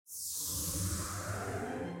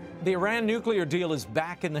The Iran nuclear deal is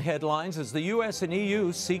back in the headlines as the U.S. and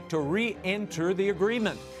EU seek to re-enter the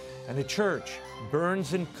agreement. And a church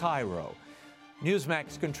burns in Cairo.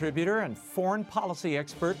 Newsmax contributor and foreign policy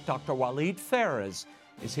expert Dr. Walid Phares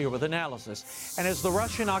is here with analysis. And as the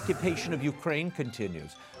Russian occupation of Ukraine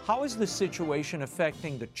continues, how is this situation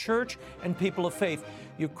affecting the church and people of faith?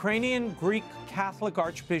 Ukrainian Greek Catholic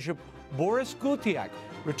Archbishop Borys Gudzziak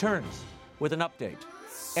returns with an update.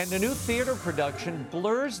 And a new theater production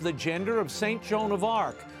blurs the gender of St. Joan of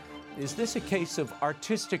Arc. Is this a case of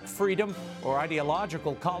artistic freedom or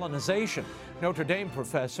ideological colonization? Notre Dame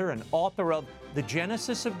professor and author of The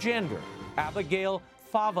Genesis of Gender, Abigail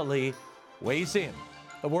Favale, weighs in.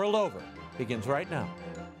 The World Over begins right now.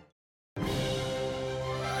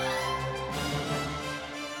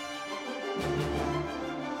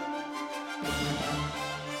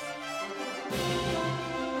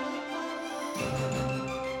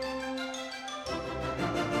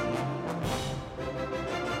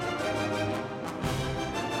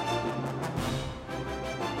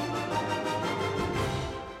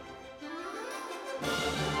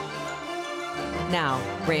 Now,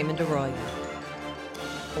 Raymond Arroyo.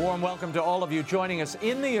 A warm welcome to all of you joining us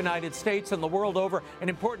in the United States and the world over. An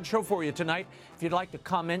important show for you tonight. If you'd like to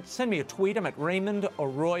comment, send me a tweet. I'm at Raymond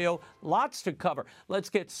Arroyo. Lots to cover. Let's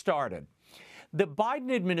get started. The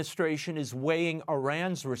Biden administration is weighing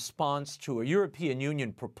Iran's response to a European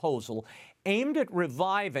Union proposal aimed at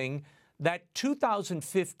reviving that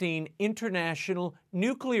 2015 international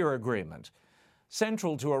nuclear agreement.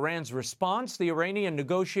 Central to Iran's response, the Iranian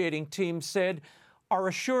negotiating team said, are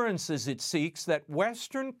assurances it seeks that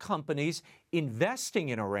Western companies investing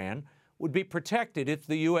in Iran would be protected if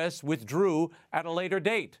the U.S. withdrew at a later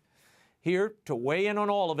date. Here to weigh in on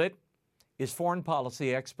all of it is foreign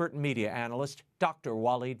policy expert and media analyst Dr.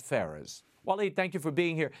 Walid Phares. Walid, thank you for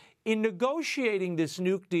being here. In negotiating this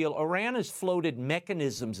nuke deal, Iran has floated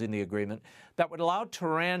mechanisms in the agreement that would allow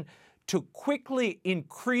Tehran to quickly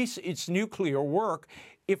increase its nuclear work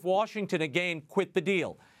if Washington again quit the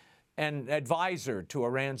deal. An advisor to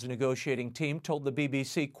Iran's negotiating team told the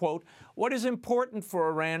BBC, quote, what is important for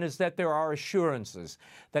Iran is that there are assurances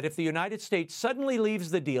that if the United States suddenly leaves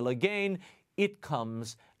the deal again, it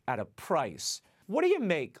comes at a price. What do you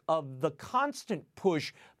make of the constant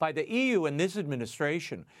push by the EU and this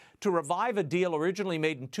administration to revive a deal originally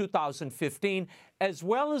made in 2015, as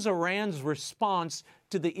well as Iran's response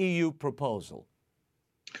to the EU proposal?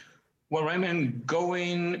 Well, Raymond,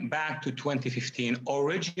 going back to 2015,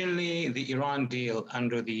 originally the Iran deal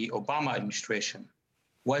under the Obama administration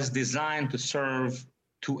was designed to serve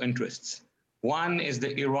two interests. One is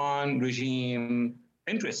the Iran regime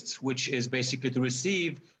interests, which is basically to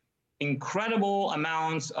receive incredible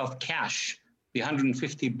amounts of cash, the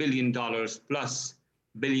 $150 billion plus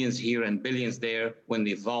billions here and billions there when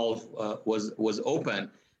the valve was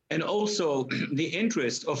open. And also the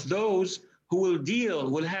interest of those who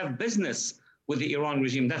will have business with the Iran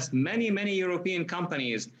regime. That's many, many European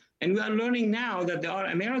companies. And we are learning now that there are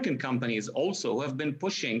American companies also who have been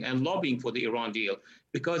pushing and lobbying for the Iran deal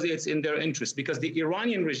because it's in their interest, because the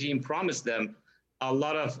Iranian regime promised them a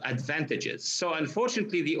lot of advantages. So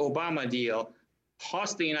unfortunately, the Obama deal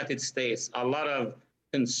cost the United States a lot of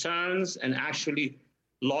concerns and actually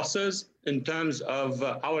losses in terms of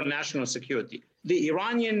our national security. The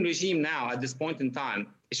Iranian regime now, at this point in time,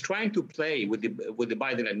 is trying to play with the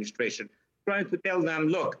Biden administration, trying to tell them,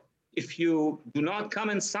 look, if you do not come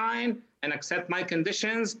and sign and accept my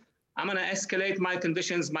conditions, I'm going to escalate my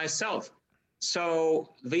conditions myself.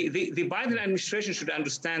 So the Biden administration should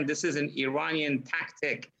understand this is an Iranian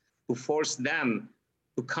tactic to force them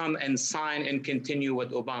to come and sign and continue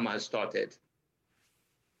what Obama has started.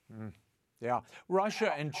 Yeah.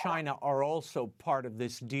 Russia and China are also part of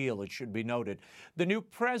this deal, it should be noted. The new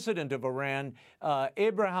president of Iran,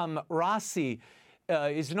 Ebrahim Raisi,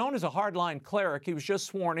 is known as a hardline cleric. He was just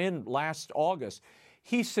sworn in last August.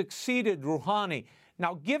 He succeeded Rouhani.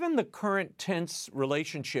 Now, given the current tense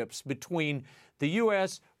relationships between the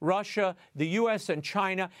U.S., Russia, the U.S. and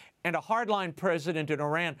China, and a hardline president in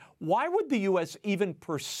Iran, why would the U.S. even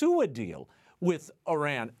pursue a deal with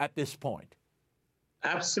Iran at this point?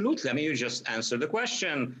 Absolutely. I mean, you just answered the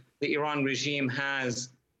question. The Iran regime has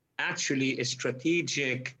actually a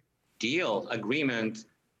strategic deal agreement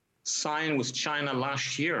signed with China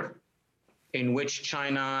last year, in which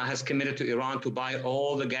China has committed to Iran to buy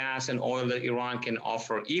all the gas and oil that Iran can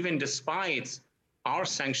offer, even despite our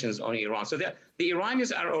sanctions on Iran. So the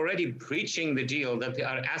Iranians are already breaching the deal that they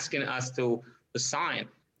are asking us to sign.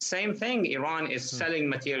 Same thing, Iran is selling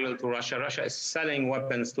material to Russia. Russia is selling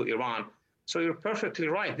weapons to Iran. So you're perfectly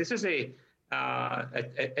right. This is a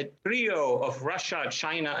a trio of Russia,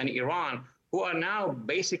 China, and Iran, who are now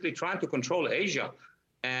basically trying to control Asia,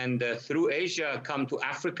 and through Asia come to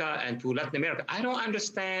Africa and to Latin America. I don't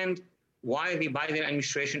understand why the Biden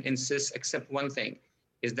administration insists, except one thing,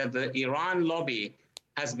 is that the Iran lobby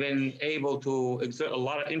has been able to exert a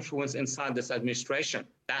lot of influence inside this administration.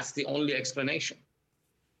 That's the only explanation.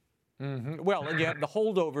 Well, and yet the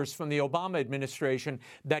holdovers from the Obama administration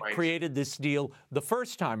that created this deal the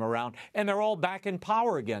first time around, and they're all back in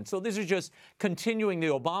power again. So this is just continuing the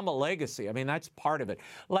Obama legacy. I mean, that's part of it.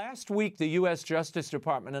 Last week, the U.S. Justice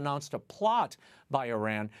Department announced a plot by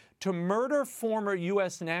Iran to murder former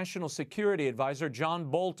U.S. National Security Advisor John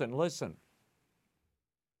Bolton. Listen.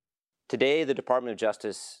 Today, the Department of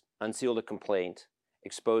Justice unsealed a complaint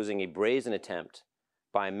exposing a brazen attempt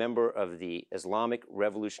by a member of the Islamic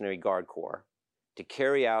Revolutionary Guard Corps to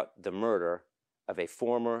carry out the murder of a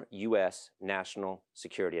former U.S. National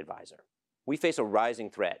Security Advisor. We face a rising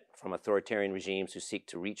threat from authoritarian regimes who seek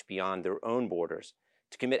to reach beyond their own borders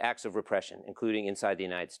to commit acts of repression, including inside the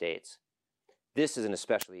United States. This is an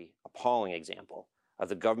especially appalling example of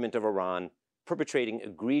the government of Iran perpetrating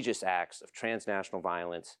egregious acts of transnational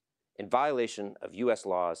violence in violation of U.S.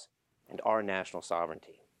 laws and our national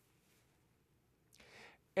sovereignty.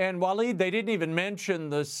 And Walid, they didn't even mention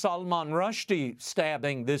the Salman Rushdie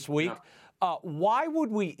stabbing this week. No. Why would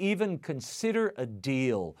we even consider a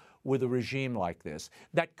deal with a regime like this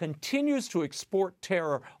that continues to export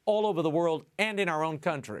terror all over the world and in our own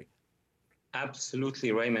country?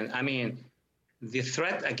 Absolutely, Raymond. I mean, the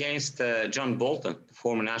threat against John Bolton, the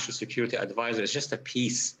former National Security Advisor, is just a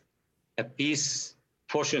piece,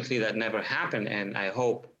 fortunately, that never happened. And I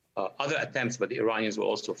hope other attempts by the Iranians will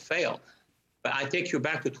also fail. But I take you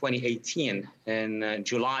back to 2018, in June,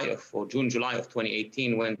 July of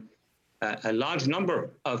 2018, when a large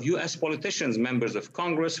number of U.S. politicians, members of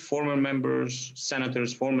Congress, former members,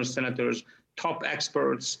 senators, former senators, top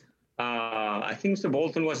experts, I think Mr.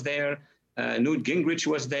 Bolton was there, Newt Gingrich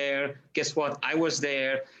was there, guess what, I was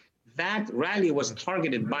there. That rally was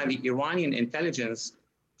targeted by the Iranian intelligence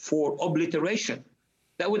for obliteration.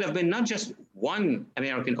 That would have been not just one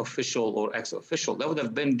American official or ex-official, that would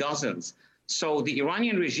have been dozens. So the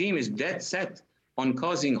Iranian regime is dead set on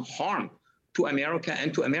causing harm to America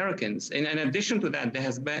and to Americans. And in addition to that, there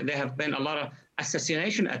have been a lot of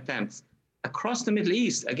assassination attempts across the Middle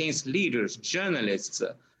East against leaders, journalists,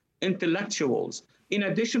 intellectuals, in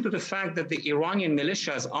addition to the fact that the Iranian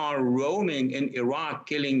militias are roaming in Iraq,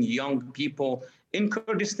 killing young people in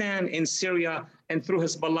Kurdistan, in Syria, and through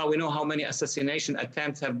Hezbollah. We know how many assassination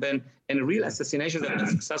attempts have been, and real assassinations have been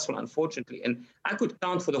successful, unfortunately. And I could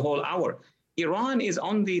count for the whole hour. Iran is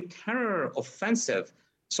on the terror offensive.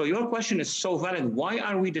 So your question is so valid. Why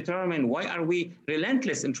are we determined? Why are we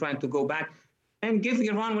relentless in trying to go back and give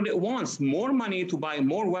Iran what it wants? More money to buy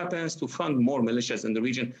more weapons, to fund more militias in the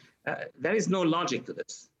region. There is no logic to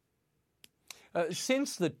this.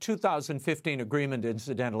 Since the 2015 agreement,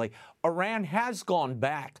 incidentally, Iran has gone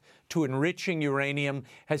back to enriching uranium,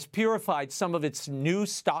 has purified some of its new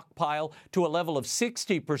stockpile to a level of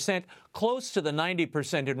 60%, close to the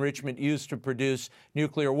 90% enrichment used to produce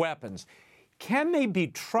nuclear weapons. Can they be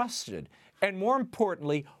trusted? And more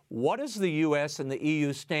importantly, what does the U.S. and the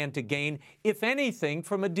EU stand to gain, if anything,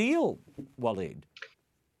 from a deal, Walid?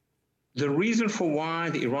 The reason for why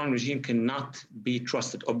the Iran regime cannot be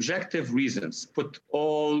trusted, objective reasons, put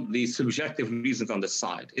all the subjective reasons on the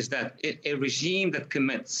side, is that a regime that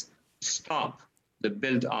commits to stop the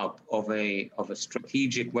build-up of a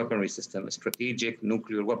strategic weaponry system, a strategic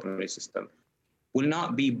nuclear weaponry system, will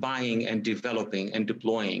not be buying and developing and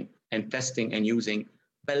deploying and testing and using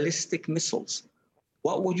ballistic missiles.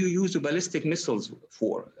 What would you use the ballistic missiles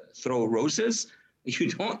for? Throw roses?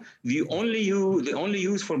 You don't. The only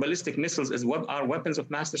use for ballistic missiles is are weapons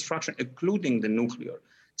of mass destruction, including the nuclear.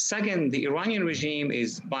 Second, the Iranian regime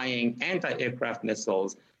is buying anti-aircraft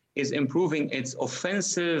missiles, is improving its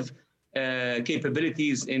offensive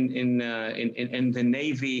capabilities in the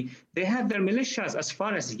Navy. They have their militias as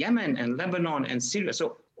far as Yemen and Lebanon and Syria.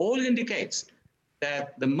 So all indicates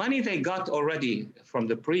that the money they got already from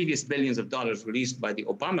the previous billions of dollars released by the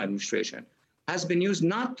Obama administration has been used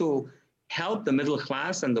not to help the middle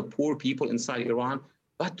class and the poor people inside Iran,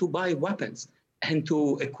 but to buy weapons and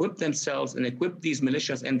to equip themselves and equip these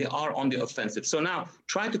militias, and they are on the offensive. So now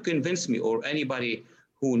try to convince me or anybody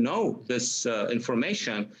who know this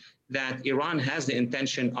information that Iran has the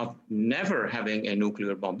intention of never having a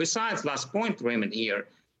nuclear bomb. Besides, last point, Raymond, here,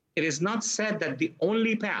 it is not said that the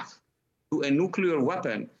only path to a nuclear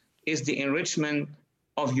weapon is the enrichment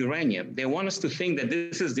of uranium. They want us to think that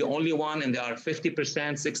this is the only one and there are 50%,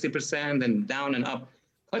 60%, and down and up.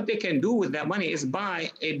 What they can do with that money is buy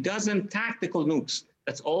a dozen tactical nukes.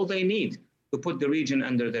 That's all they need to put the region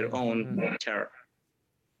under their own terror.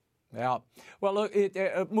 Yeah. Well,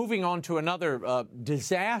 look, moving on to another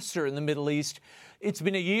disaster in the Middle East. It's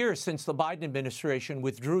been a year since the Biden administration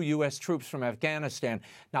withdrew U.S. troops from Afghanistan.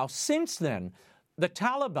 Now, since then, the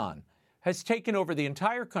Taliban has taken over the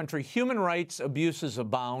entire country. Human rights abuses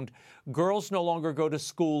abound. Girls no longer go to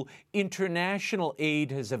school. International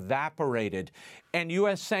aid has evaporated. And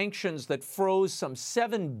U.S. sanctions that froze some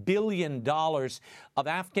 $7 billion of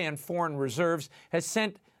Afghan foreign reserves has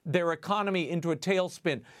sent their economy into a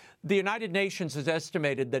tailspin. The United Nations has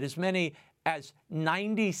estimated that as many as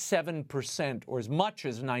 97% or as much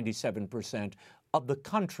as 97% of the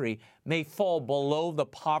country may fall below the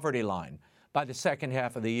poverty line by the second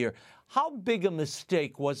half of the year. How big a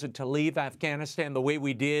mistake was it to leave Afghanistan the way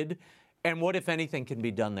we did? And what, if anything, can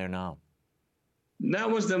be done there now?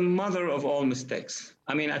 That was the mother of all mistakes.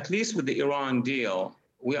 I mean, at least with the Iran deal,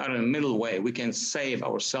 we are in a middle way. We can save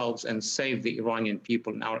ourselves and save the Iranian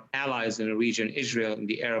people and our allies in the region, Israel and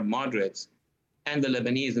the Arab moderates, and the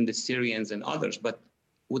Lebanese and the Syrians and others. But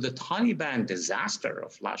with the Taliban disaster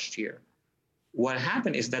of last year, what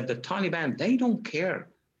happened is that the Taliban, they don't care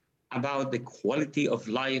about the quality of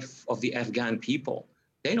life of the Afghan people.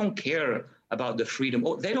 They don't care about the freedom.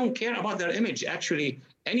 They don't care about their image, actually,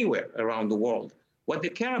 anywhere around the world. What they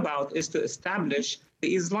care about is to establish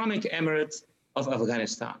the Islamic Emirates of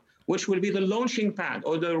Afghanistan, which will be the launching pad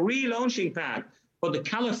or the relaunching pad for the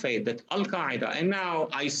caliphate that Al-Qaeda and now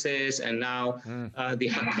ISIS and now the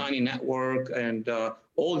Haqqani network and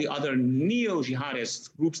all the other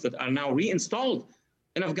neo-jihadist groups that are now reinstalled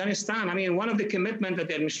in Afghanistan. I mean, one of the commitments that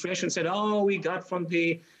the administration said, we got from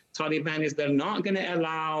the Taliban is they're not going to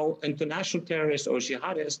allow international terrorists or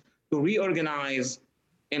jihadists to reorganize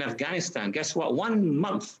in Afghanistan. Guess what? 1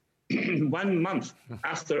 month, 1 month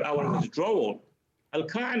after our withdrawal,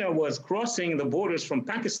 Al-Qaeda was crossing the borders from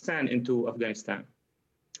Pakistan into Afghanistan,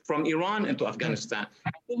 from Iran into Afghanistan.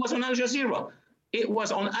 It was on Al Jazeera. It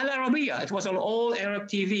was on Al Arabiya. It was on all Arab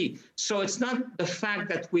TV. So it's not the fact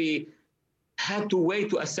that we had to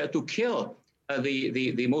wait to kill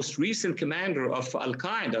the most recent commander of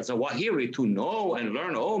Al-Qaeda, Zawahiri, to know and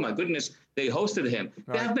learn, oh my goodness, they hosted him.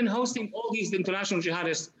 Right. They have been hosting all these international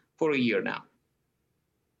jihadists for a year now.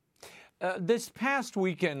 This past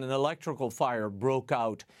weekend, an electrical fire broke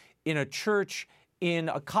out in a church, in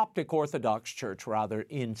a Coptic Orthodox church, rather,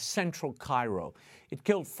 in central Cairo. It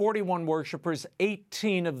killed 41 worshipers,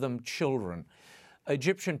 18 of them children.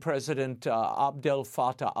 Egyptian President Abdel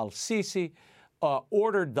Fattah al-Sisi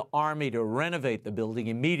ordered the army to renovate the building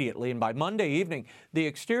immediately, and by Monday evening, the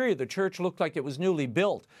exterior of the church looked like it was newly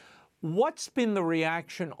built. What's been the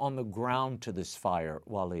reaction on the ground to this fire,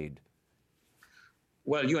 Walid?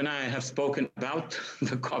 Well, you and I have spoken about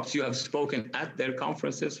the Copts. You have spoken at their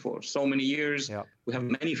conferences for so many years. Yep. We have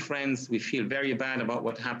many friends. We feel very bad about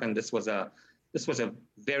what happened. This was a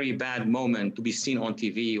very bad moment to be seen on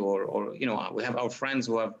TV, or we have our friends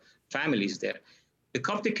who have families there. The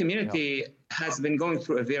Coptic community has been going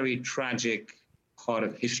through a very tragic part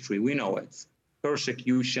of history. We know it.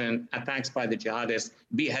 Persecution, attacks by the jihadists,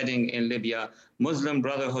 beheading in Libya, Muslim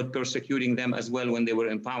Brotherhood persecuting them as well when they were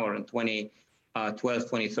in power in 2012,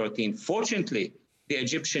 2013. Fortunately, the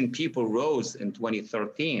Egyptian people rose in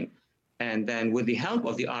 2013. And then with the help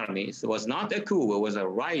of the armies, it was not a coup, it was a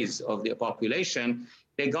rise of the population.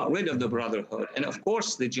 They got rid of the Brotherhood. And of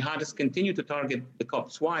course, the jihadists continue to target the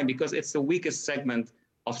Copts. Why? Because it's the weakest segment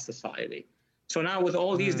of society. So now with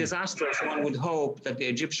all these disasters, one would hope that the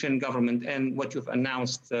Egyptian government, and what you've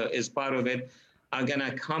announced is part of it, are going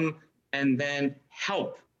to come and then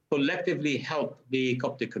collectively help the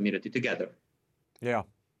Coptic community together. Yeah.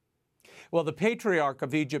 Well, the Patriarch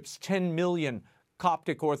of Egypt's 10 million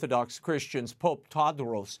Coptic Orthodox Christians, Pope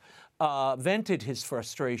Tadros, vented his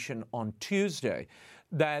frustration on Tuesday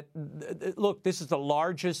that, look, this is the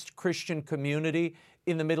largest Christian community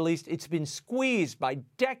in the Middle East. It's been squeezed by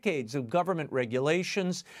decades of government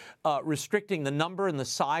regulations restricting the number and the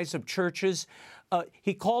size of churches.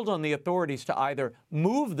 He called on the authorities to either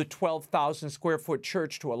move the 12,000 square foot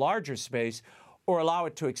church to a larger space or allow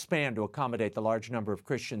it to expand to accommodate the large number of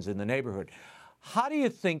Christians in the neighborhood. How do you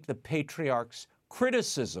think the Patriarch's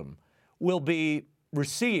criticism will be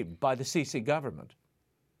received by the Sisi government?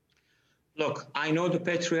 Look, I know the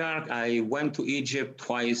Patriarch. I went to Egypt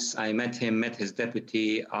twice. I met him, met his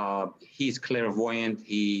deputy. He's clairvoyant.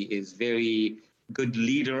 He is very good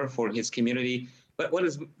leader for his community. But what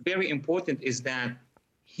is very important is that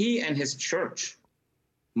he and his church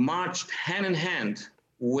marched hand in hand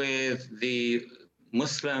with the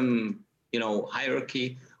Muslim,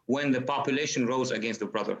 hierarchy, when the population rose against the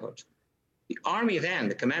Brotherhood. The army then,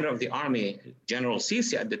 the commander of the army, General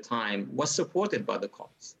Sisi at the time, was supported by the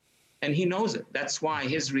Copts. And he knows it. That's why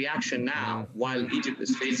his reaction now, while Egypt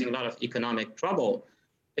is facing a lot of economic trouble,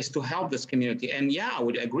 is to help this community. And yeah, I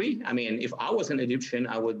would agree. I mean, if I was an Egyptian,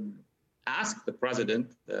 I would ask the President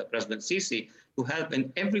Sisi, to help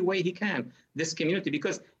in every way he can this community,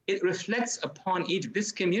 because it reflects upon Egypt.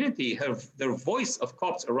 This community, their voice of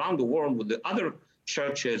Copts around the world with the other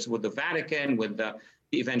churches, with the Vatican, with the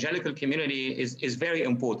evangelical community is very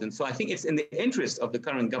important. So I think it's in the interest of the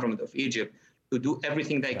current government of Egypt to do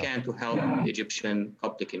everything they can to help the Egyptian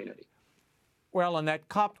Coptic community. Well, and that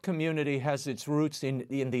Copt community has its roots in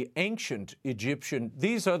the ancient Egyptian.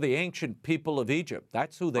 These are the ancient people of Egypt.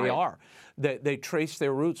 That's who they are. They trace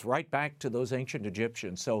their roots right back to those ancient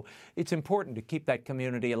Egyptians. So it's important to keep that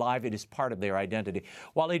community alive. It is part of their identity.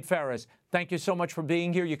 Walid Phares, thank you so much for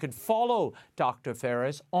being here. You can follow Dr.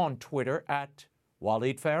 Phares on Twitter at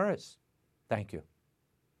Walid Phares. Thank you.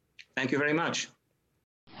 Thank you very much.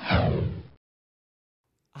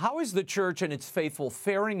 How is the church and its faithful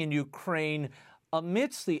faring in Ukraine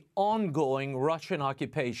amidst the ongoing Russian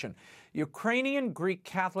occupation? Ukrainian Greek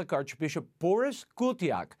Catholic Archbishop Borys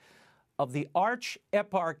Gudzziak of the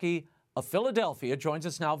Archeparchy of Philadelphia joins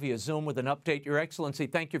us now via Zoom with an update. Your Excellency,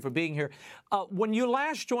 thank you for being here. When you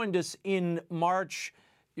last joined us in March,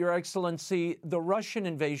 Your Excellency, the Russian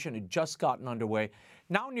invasion had just gotten underway.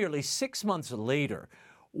 Now, nearly 6 months later,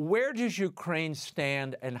 where does Ukraine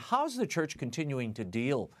stand, and how's the church continuing to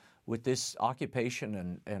deal with this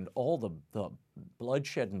occupation and all the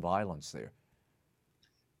bloodshed and violence there?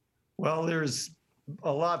 Well, there's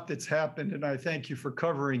a lot that's happened, and I thank you for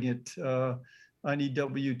covering it on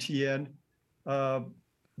EWTN.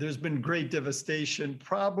 There's been great devastation.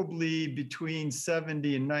 Probably between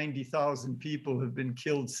 70 and 90,000 people have been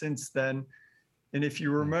killed since then. And if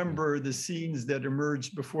you remember the scenes that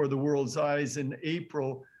emerged before the world's eyes in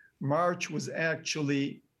April, March was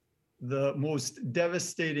actually the most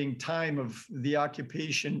devastating time of the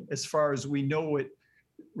occupation as far as we know it.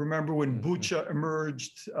 Remember when Bucha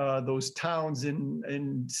emerged, those towns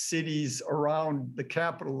and cities around the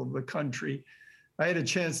capital of the country. I had a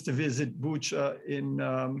chance to visit Bucha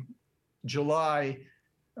in July.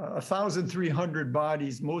 1,300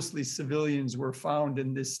 bodies, mostly civilians, were found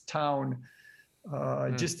in this town.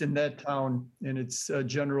 Just in that town and its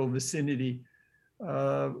general vicinity.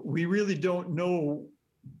 We really don't know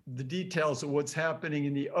the details of what's happening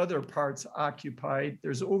in the other parts occupied.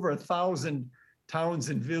 There's over 1,000 towns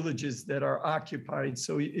and villages that are occupied.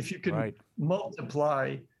 So if you can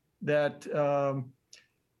multiply that,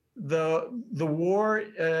 the war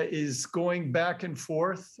is going back and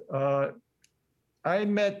forth. I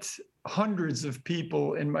met hundreds of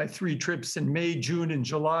people in my 3 trips in May, June, and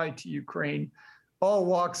July to Ukraine, all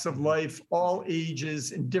walks of life, all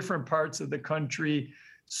ages, in different parts of the country,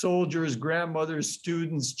 soldiers, grandmothers,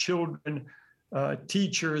 students, children,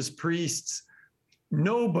 teachers, priests.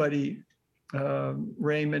 Nobody,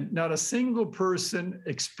 Raymond, not a single person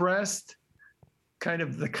expressed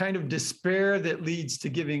the kind of despair that leads to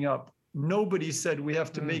giving up. Nobody said we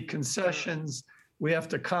have to make concessions, we have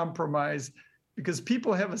to compromise, because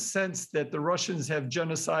people have a sense that the Russians have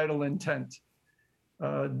genocidal intent.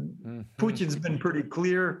 Putin's been pretty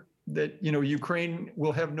clear that, Ukraine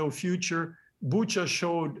will have no future. Bucha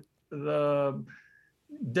showed the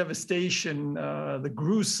devastation, the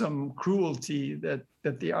gruesome cruelty that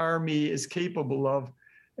the army is capable of.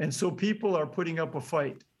 And so people are putting up a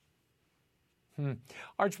fight.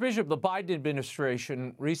 Archbishop, the Biden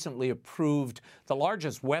administration recently approved the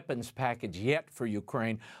largest weapons package yet for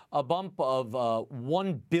Ukraine, a bump of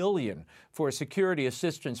 $1 billion for a security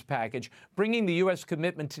assistance package, bringing the U.S.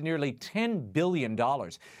 commitment to nearly $10 billion.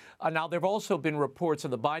 Now, there have also been reports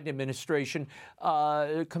of the Biden administration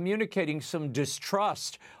communicating some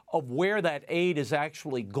distrust of where that aid is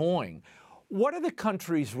actually going. What are the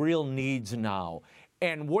country's real needs now?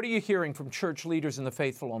 And what are you hearing from church leaders and the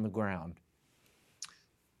faithful on the ground?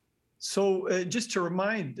 So just to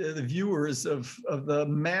remind the viewers of the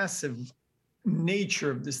massive nature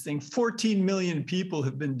of this thing, 14 million people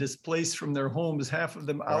have been displaced from their homes, half of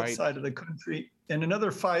them outside of the country, and another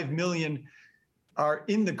 5 million are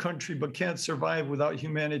in the country but can't survive without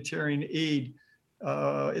humanitarian aid.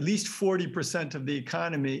 At least 40% of the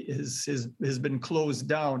economy has been closed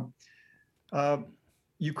down.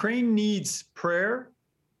 Ukraine needs prayer.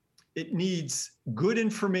 It needs good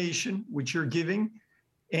information, which you're giving.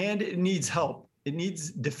 And it needs help. It needs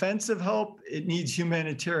defensive help. It needs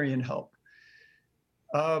humanitarian help.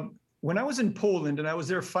 When I was in Poland, and I was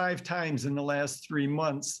there 5 times in the last 3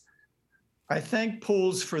 months, I thank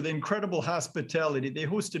Poles for the incredible hospitality. They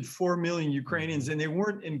hosted 4 million Ukrainians, and they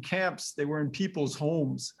weren't in camps, they were in people's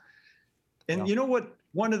homes. And you know what?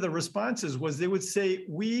 One of the responses was they would say,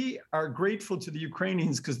 we are grateful to the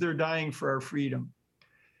Ukrainians because they're dying for our freedom.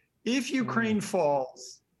 If Ukraine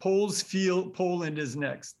falls, Poles feel Poland is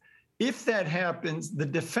next. If that happens, the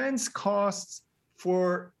defense costs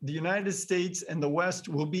for the United States and the West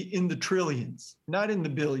will be in the trillions, not in the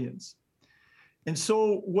billions. And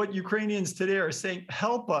so what Ukrainians today are saying,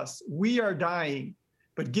 help us, we are dying,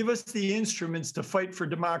 but give us the instruments to fight for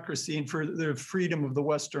democracy and for the freedom of the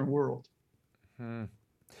Western world.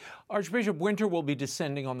 Archbishop, winter will be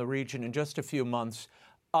descending on the region in just a few months.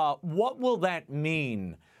 What will that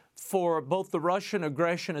mean for both the Russian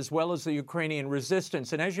aggression as well as the Ukrainian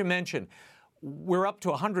resistance? And as you mentioned, we're up to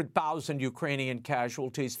 100,000 Ukrainian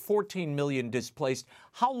casualties, 14 million displaced.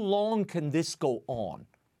 How long can this go on?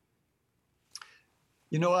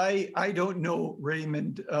 You know, I don't know,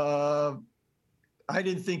 Raymond. I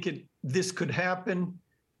didn't think this could happen.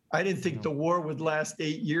 I didn't think the war would last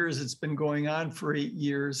 8 years. It's been going on for 8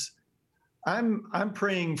 years. I'm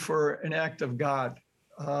praying for an act of God.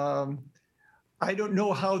 I don't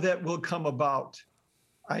know how that will come about.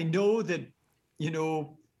 I know that, you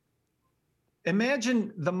know,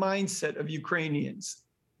 imagine the mindset of Ukrainians.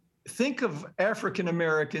 Think of African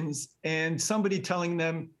Americans and somebody telling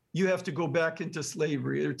them, you have to go back into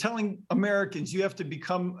slavery. They're telling Americans, you have to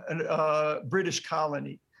become a British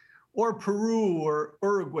colony. Or Peru or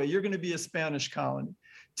Uruguay, you're going to be a Spanish colony.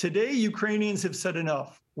 Today, Ukrainians have said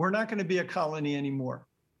enough. We're not going to be a colony anymore.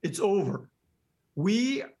 It's over.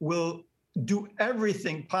 We will do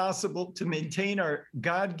everything possible to maintain our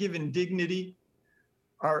God-given dignity,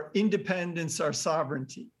 our independence, our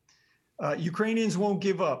sovereignty. Ukrainians won't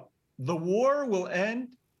give up. The war will end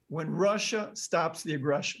when Russia stops the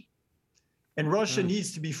aggression. And Russia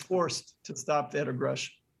needs to be forced to stop that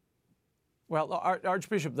aggression. Well,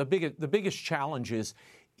 Archbishop, the biggest challenge is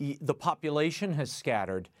the population has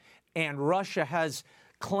scattered, and Russia has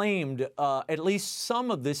claimed at least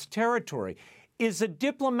some of this territory. Is a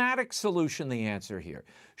diplomatic solution the answer here?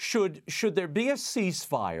 Should there be a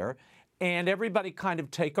ceasefire and everybody kind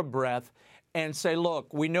of take a breath and say,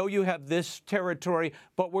 look, we know you have this territory,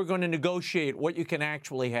 but we're going to negotiate what you can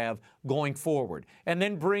actually have going forward, and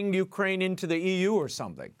then bring Ukraine into the EU or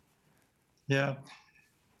something? Yeah.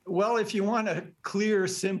 Well, if you want a clear,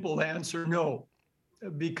 simple answer, no,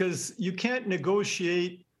 because you can't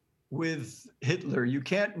negotiate with Hitler. You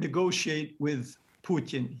can't negotiate with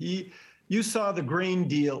Putin. You saw the grain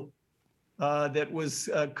deal that was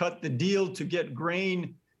cut, the deal to get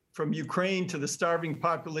grain from Ukraine to the starving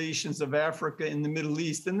populations of Africa and the Middle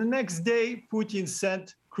East. And the next day, Putin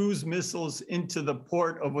sent cruise missiles into the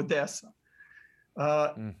port of Odessa.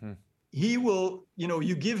 He will, you know,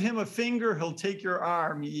 you give him a finger, he'll take your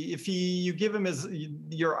arm. If you give him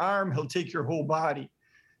your arm, he'll take your whole body.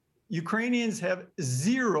 Ukrainians have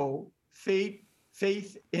zero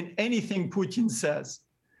faith in anything Putin says.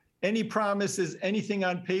 Any promises, anything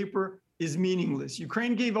on paper is meaningless.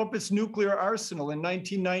 Ukraine gave up its nuclear arsenal in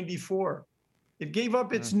 1994. It gave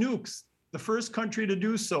up its nukes, the first country to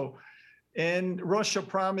do so. And Russia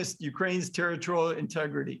promised Ukraine's territorial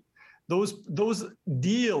integrity. Those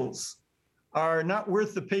deals are not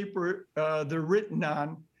worth the paper they're written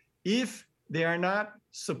on if they are not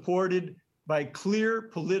supported by clear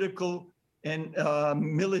political and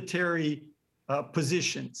military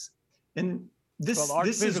positions. And this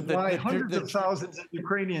is why hundreds of thousands of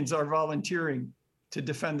Ukrainians are volunteering to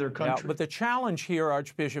defend their country. Yeah, but the challenge here,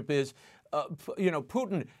 Archbishop, is, you know,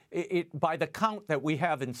 Putin, by the count that we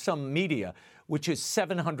have in some media, which is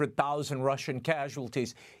 700,000 Russian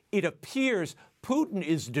casualties, it appears Putin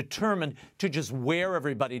is determined to just wear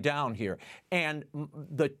everybody down here. And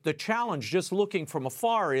the challenge, just looking from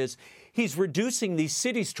afar, is he's reducing these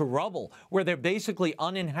cities to rubble, where they're basically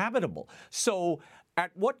uninhabitable. So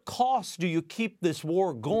at what cost do you keep this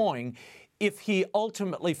war going if he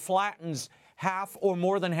ultimately flattens half or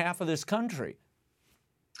more than half of this country?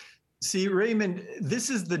 See, Raymond, this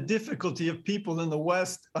is the difficulty of people in the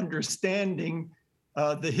West understanding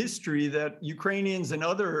the history that Ukrainians and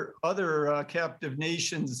other captive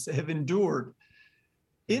nations have endured.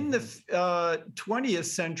 In the 20th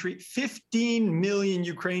century, 15 million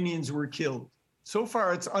Ukrainians were killed. So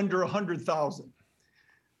far, it's under 100,000.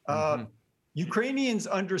 Ukrainians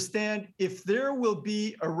understand if there will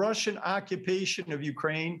be a Russian occupation of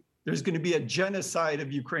Ukraine, there's going to be a genocide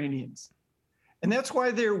of Ukrainians. And that's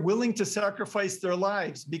why they're willing to sacrifice their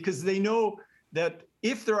lives, because they know that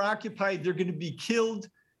if they're occupied, they're going to be killed,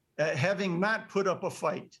 having not put up a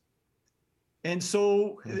fight. And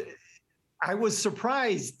so I was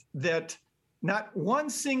surprised that not one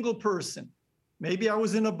single person. Maybe I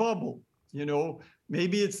was in a bubble,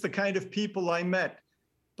 maybe it's the kind of people I met.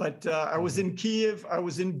 But I was in Kiev, I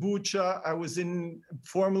was in Bucha, I was in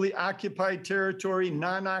formerly occupied territory,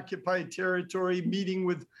 non-occupied territory, meeting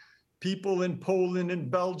with people in Poland and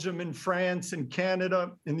Belgium and France and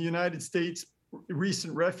Canada, in the United States,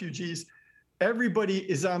 recent refugees. Everybody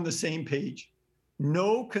is on the same page.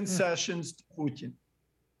 No concessions to Putin.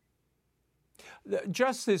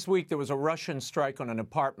 Just this week, there was a Russian strike on an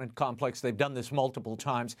apartment complex. They've done this multiple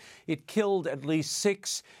times. It killed at least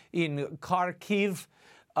 6 in Kharkiv.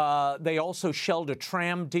 They also shelled a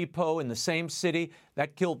tram depot in the same city.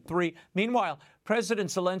 That killed 3. Meanwhile, President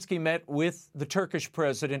Zelensky met with the Turkish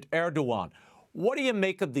President Erdogan. What do you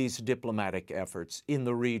make of these diplomatic efforts in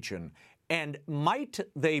the region? And might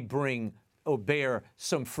they bring or bear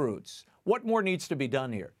some fruits? What more needs to be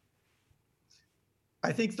done here?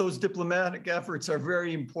 I think those diplomatic efforts are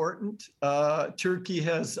very important. Turkey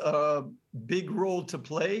has a big role to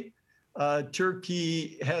play.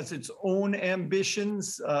 Turkey has its own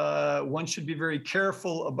ambitions. One should be very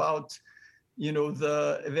careful about,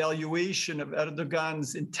 the evaluation of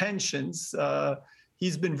Erdogan's intentions.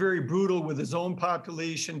 He's been very brutal with his own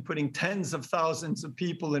population, putting tens of thousands of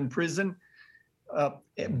people in prison.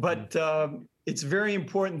 But it's very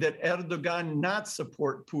important that Erdogan not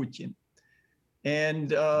support Putin. And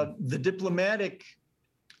the diplomatic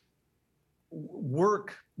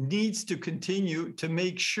work needs to continue to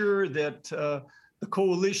make sure that the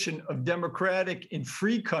coalition of democratic and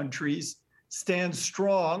free countries stands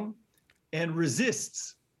strong and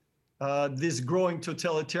resists this growing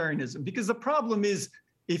totalitarianism. Because the problem is,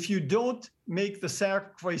 if you don't make the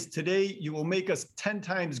sacrifice today, you will make us 10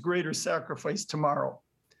 times greater sacrifice tomorrow.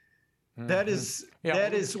 That is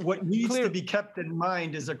what needs to be kept in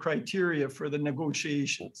mind as a criteria for the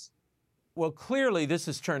negotiations. Well, clearly this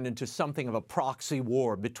has turned into something of a proxy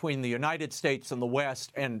war between the United States and the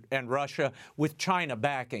West and Russia, with China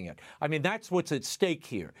backing it. I mean, that's what's at stake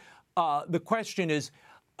here. The question is,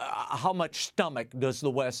 how much stomach does the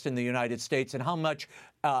West and the United States, and how much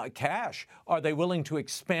cash are they willing to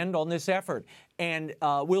expend on this effort? And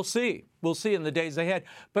we'll see. We'll see in the days ahead.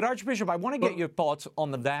 But Archbishop, I want to get your thoughts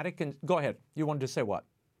on the Vatican. Go ahead. You wanted to say what?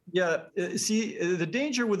 Yeah, see, the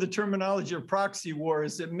danger with the terminology of proxy war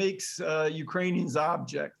is it makes Ukrainians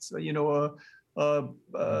objects.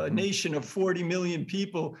 A nation of 40 million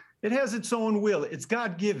people, it has its own will. It's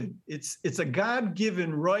God-given. It's a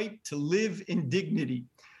God-given right to live in dignity.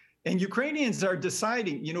 And Ukrainians are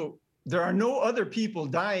deciding, there are no other people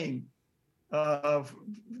dying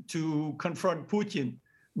to confront Putin.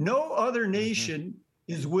 No other nation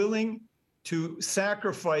is willing to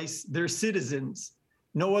sacrifice their citizens.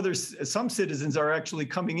 Some citizens are actually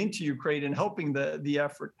coming into Ukraine and helping the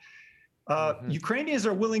effort. Ukrainians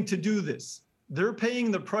are willing to do this. They're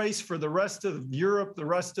paying the price for the rest of Europe, the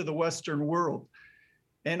rest of the Western world.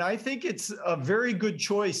 And I think it's a very good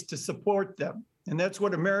choice to support them. And that's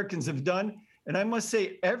what Americans have done. And I must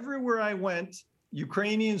say, everywhere I went,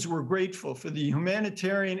 Ukrainians were grateful for the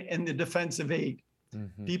humanitarian and the defensive aid.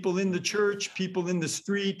 People in the church, people in the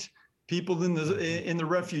street, people in the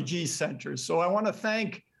refugee centers. So I want to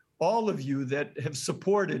thank all of you that have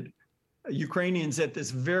supported Ukrainians at this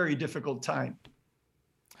very difficult time.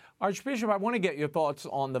 Archbishop, I want to get your thoughts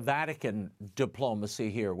on the Vatican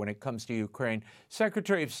diplomacy here when it comes to Ukraine.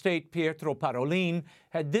 Secretary of State Pietro Parolin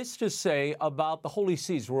had this to say about the Holy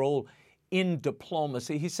See's role in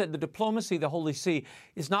diplomacy. He said the diplomacy of the Holy See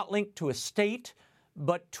is not linked to a state,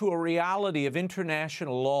 but to a reality of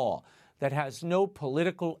international law that has no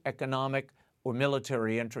political, economic, or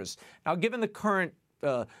military interests. Now, given the current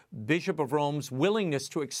Bishop of Rome's willingness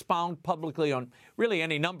to expound publicly on really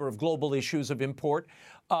any number of global issues of import,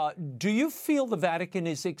 do you feel the Vatican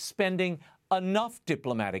is expending enough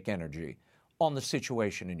diplomatic energy on the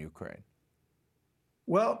situation in Ukraine?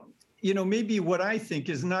 Well, maybe what I think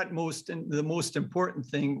is not the most important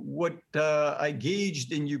thing. What I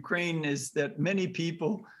gauged in Ukraine is that many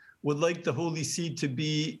people would like the Holy See to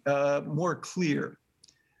be more clear.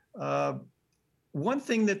 One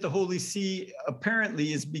thing that the Holy See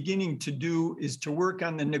apparently is beginning to do is to work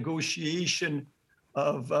on the negotiation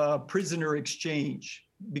of prisoner exchange,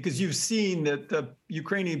 because you've seen that the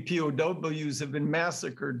Ukrainian POWs have been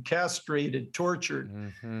massacred, castrated,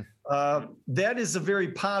 tortured. That is a very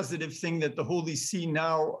positive thing that the Holy See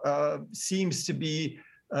now seems to be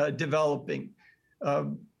developing.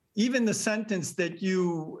 Even the sentence that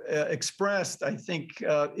you expressed, I think,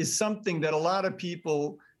 is something that a lot of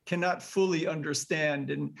people cannot fully understand.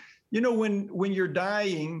 And, when you're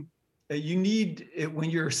dying, when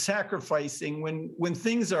you're sacrificing, when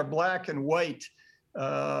things are black and white,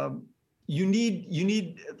 you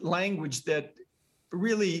need language that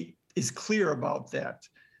really is clear about that.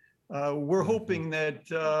 We're hoping that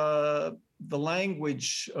the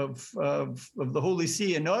language of the Holy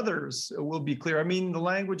See and others will be clear. I mean, the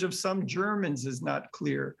language of some Germans is not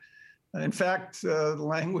clear. In fact, the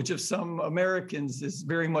language of some Americans is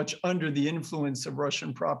very much under the influence of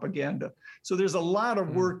Russian propaganda. So there's a lot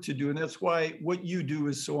of work to do, and that's why what you do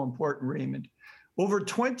is so important, Raymond. Over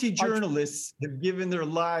 20 journalists have given their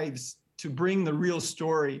lives to bring the real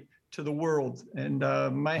story to the world, and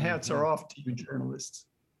my hats are off to you journalists.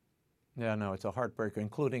 Yeah, no, it's a heartbreaker,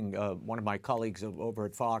 including one of my colleagues over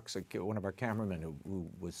at Fox, one of our cameramen who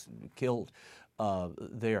was killed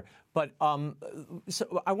there. But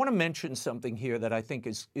so I want to mention something here that I think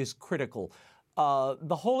is critical.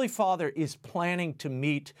 The Holy Father is planning to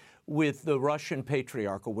meet with the Russian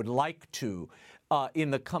Patriarch, or would like to,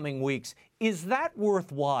 in the coming weeks. Is that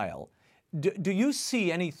worthwhile? Do you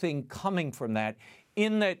see anything coming from that,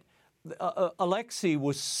 in that Alexei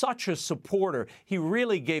was such a supporter? He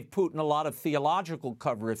really gave Putin a lot of theological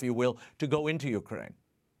cover, if you will, to go into Ukraine.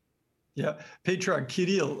 Yeah, Patriarch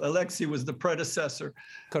Kirill. Alexei was the predecessor.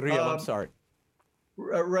 Kirill, I'm sorry.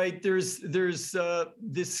 Right. There's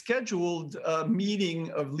this scheduled meeting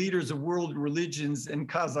of leaders of world religions in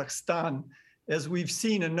Kazakhstan. As we've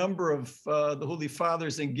seen, a number of the Holy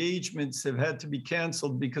Father's engagements have had to be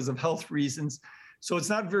canceled because of health reasons. So it's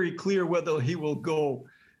not very clear whether he will go.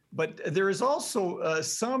 But there is also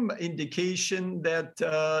some indication that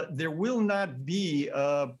there will not be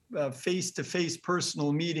a face-to-face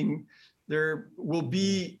personal meeting. There will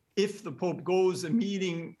be, if the Pope goes, a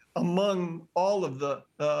meeting among all of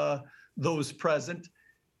those present.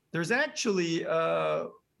 There's actually,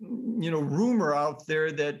 rumor out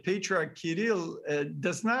there that Patriarch Kirill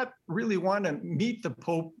does not really want to meet the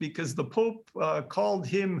Pope because the Pope called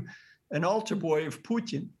him an altar boy of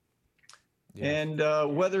Putin. Yes. And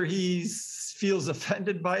whether he feels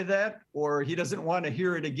offended by that or he doesn't want to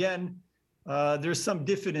hear it again, there's some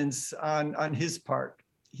diffidence on his part.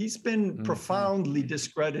 He's been profoundly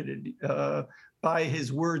discredited by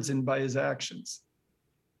his words and by his actions.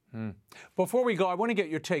 Before we go, I want to get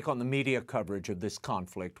your take on the media coverage of this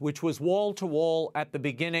conflict, which was wall-to-wall at the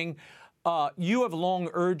beginning. You have long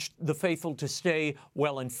urged the faithful to stay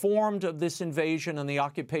well-informed of this invasion and the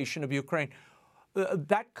occupation of Ukraine.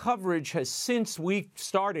 That coverage has, since we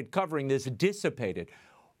started covering this, dissipated.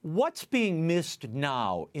 What's being missed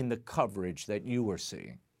now in the coverage that you are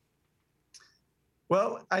seeing?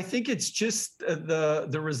 Well, I think it's just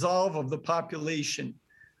the resolve of the population.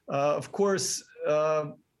 Of course,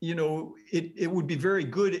 it would be very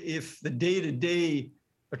good if the day-to-day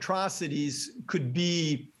atrocities could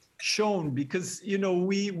be shown, because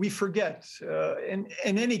we forget. In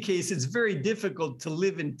any case, it's very difficult to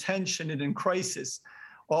live in tension and in crisis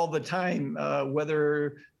all the time,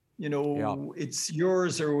 whether it's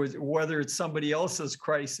yours or whether it's somebody else's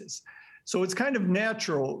crisis. So it's kind of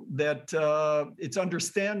natural that it's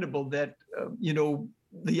understandable that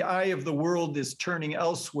the eye of the world is turning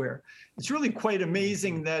elsewhere. It's really quite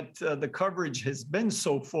amazing that the coverage has been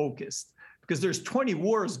so focused, because there's 20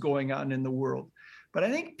 wars going on in the world. But I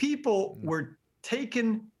think people were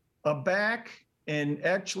taken aback and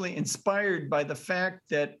actually inspired by the fact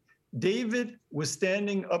that David was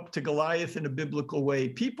standing up to Goliath in a biblical way.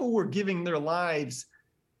 People were giving their lives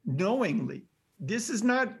knowingly. This is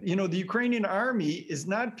not, the Ukrainian army is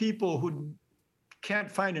not people who can't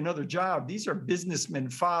find another job. These are businessmen,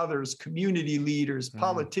 fathers, community leaders,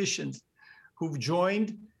 politicians who've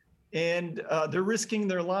joined, and they're risking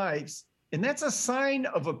their lives. And that's a sign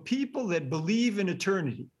of a people that believe in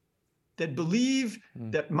eternity, that believe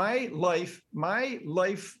that my life,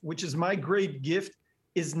 which is my great gift,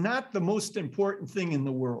 is not the most important thing in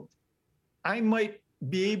the world. I might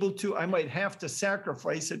have to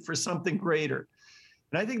sacrifice it for something greater.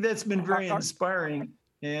 And I think that's been very inspiring.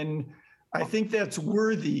 And I think that's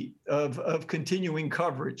worthy of continuing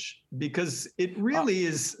coverage, because it really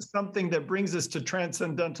is something that brings us to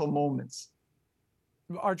transcendental moments.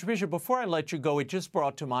 Archbishop, before I let you go, it just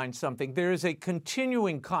brought to mind something. There is a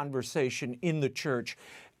continuing conversation in the Church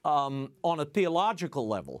on a theological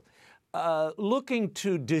level, looking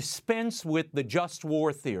to dispense with the just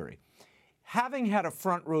war theory. Having had a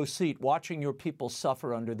front row seat watching your people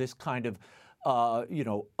suffer under this kind of,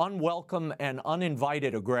 unwelcome and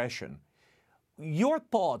uninvited aggression, your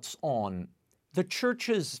thoughts on the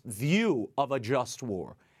Church's view of a just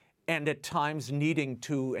war and at times needing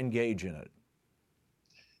to engage in it?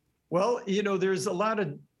 Well, there's a lot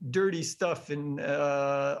of dirty stuff in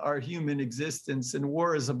our human existence, and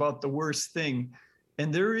war is about the worst thing.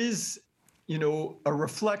 And there is, a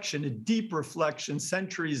reflection, a deep reflection,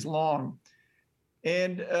 centuries long,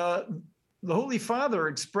 And the Holy Father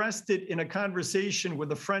expressed it in a conversation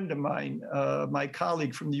with a friend of mine, my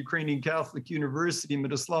colleague from the Ukrainian Catholic University,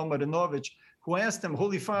 Miroslav Marinovich, who asked him,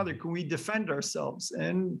 Holy Father, can we defend ourselves?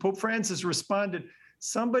 And Pope Francis responded,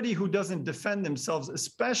 somebody who doesn't defend themselves,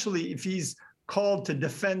 especially if he's called to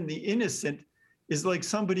defend the innocent, is like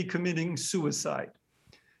somebody committing suicide.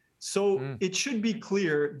 So it should be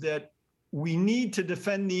clear that we need to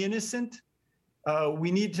defend the innocent.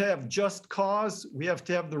 We need to have just cause. We have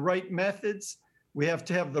to have the right methods. We have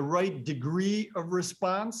to have the right degree of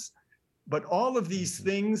response. But all of these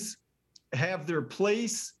things have their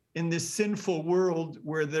place in this sinful world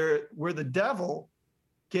where the devil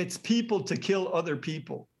gets people to kill other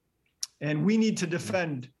people. And we need to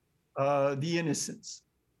defend the innocents.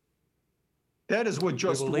 That is what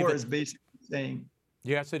just war is basically saying.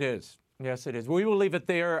 Yes, it is. Yes, it is. We will leave it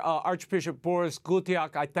there. Archbishop Borys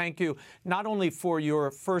Gudzziak, I thank you not only for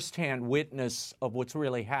your firsthand witness of what's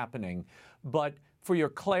really happening, but for your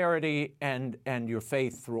clarity and your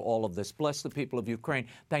faith through all of this. Bless the people of Ukraine.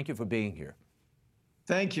 Thank you for being here.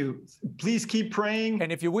 Thank you. Please keep praying.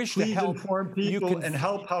 And if you wish to help, inform people and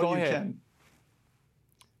help how you can.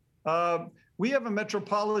 We have a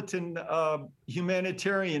Metropolitan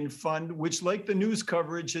Humanitarian Fund, which, like the news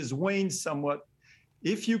coverage, has waned somewhat.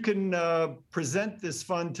 If you can present this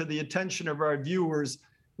fund to the attention of our viewers,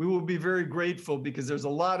 we will be very grateful, because there's a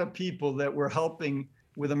lot of people that we're helping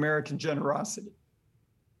with American generosity.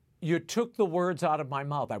 You took the words out of my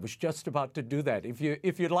mouth. I was just about to do that.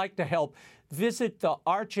 If you'd like to help, visit the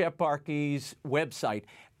Archeparchy's website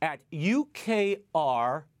at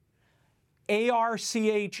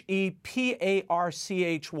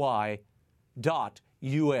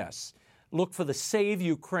UKRARCHEPARCHY.US. Look for the Save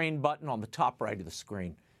Ukraine button on the top right of the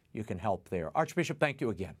screen. You can help there. Archbishop, thank you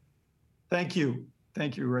again. Thank you.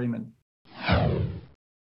 Thank you, Raymond.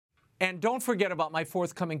 And don't forget about my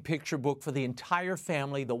forthcoming picture book for the entire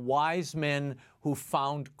family, The Wise Men Who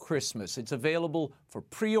Found Christmas. It's available for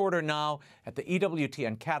pre-order now at the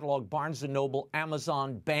EWTN catalog, Barnes & Noble,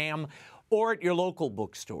 Amazon, BAM, or at your local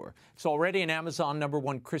bookstore. It's already an Amazon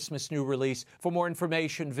 #1 Christmas new release. For more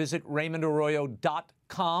information, visit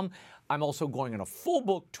RaymondArroyo.com. I'm also going on a full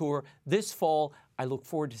book tour this fall. I look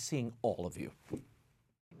forward to seeing all of you.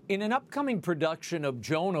 In an upcoming production of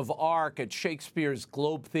Joan of Arc at Shakespeare's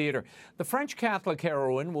Globe Theatre, the French Catholic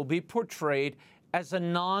heroine will be portrayed as a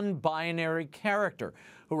non-binary character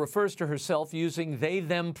who refers to herself using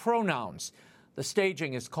they-them pronouns. The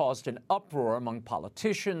staging has caused an uproar among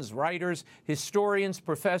politicians, writers, historians,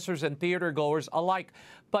 professors, and theatergoers alike.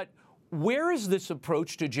 But where is this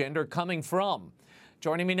approach to gender coming from?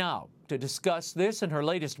 Joining me now to discuss this and her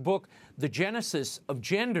latest book, The Genesis of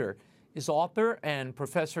Gender, is author and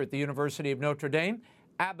professor at the University of Notre Dame,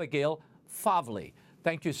 Abigail Favale.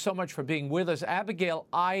 Thank you so much for being with us. Abigail,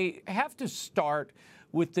 I have to start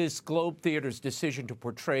with this Globe Theatre's decision to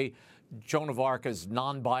portray Joan of Arc as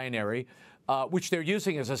non-binary, which they're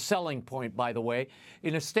using as a selling point, by the way.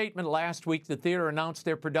 In a statement last week, the theater announced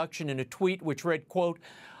their production in a tweet which read, quote,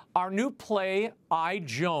 "Our new play, I,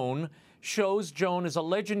 Joan, shows Joan as a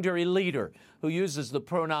legendary leader who uses the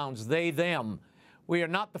pronouns they, them. We are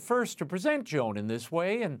not the first to present Joan in this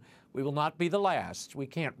way, and we will not be the last. We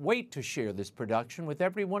can't wait to share this production with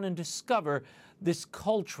everyone and discover this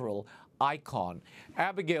cultural icon."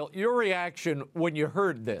 Abigail, your reaction when you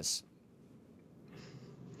heard this?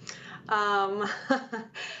 My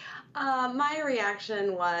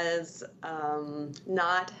reaction was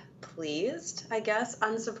not pleased, I guess,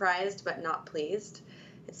 unsurprised but not pleased.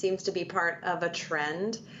 It seems to be part of a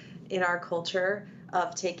trend in our culture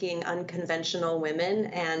of taking unconventional women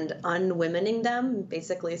and unwomening them,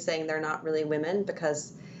 basically saying they're not really women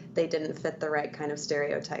because they didn't fit the right kind of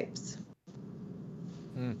stereotypes.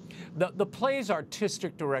 The play's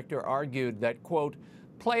artistic director argued that, quote,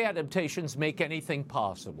 "play adaptations make anything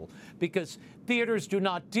possible because theaters do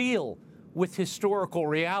not deal with historical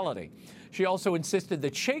reality." She also insisted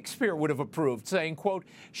that Shakespeare would have approved, saying, quote,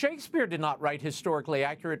 "Shakespeare did not write historically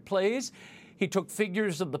accurate plays. He took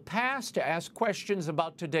figures of the past to ask questions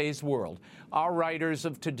about today's world. Our writers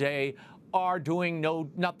of today are doing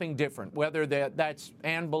nothing different, whether that's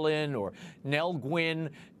Anne Boleyn or Nell Gwynn,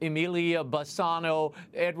 Emilia Bassano,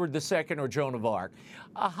 Edward II, or Joan of Arc."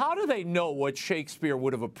 How do they know what Shakespeare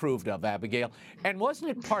would have approved of, Abigail? And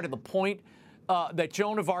wasn't it part of the point that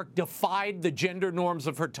Joan of Arc defied the gender norms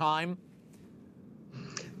of her time?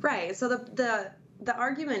 Right. So the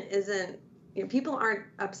argument isn't, people aren't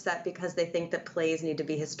upset because they think that plays need to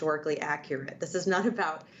be historically accurate. This is not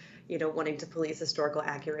about, wanting to police historical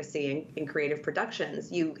accuracy in creative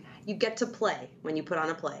productions. You get to play when you put on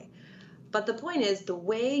a play. But the point is, the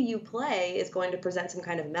way you play is going to present some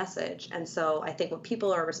kind of message. And so I think what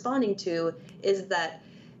people are responding to is that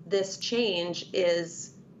this change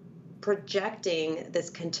is projecting this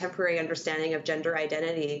contemporary understanding of gender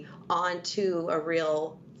identity onto a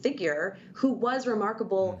real figure who was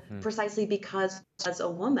remarkable precisely because as a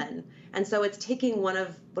woman. And so it's taking one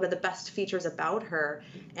of the best features about her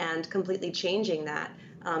and completely changing that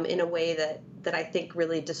in a way that I think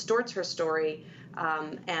really distorts her story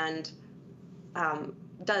and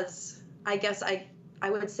does, I guess I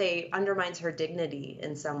would say, undermines her dignity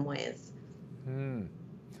in some ways.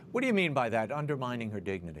 What do you mean by that, undermining her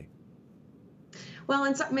dignity? Well,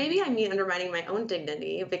 and so maybe I mean undermining my own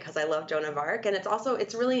dignity because I love Joan of Arc. And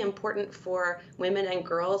it's really important for women and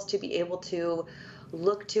girls to be able to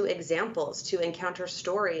look to examples, to encounter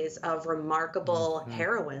stories of remarkable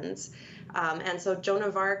heroines. And so Joan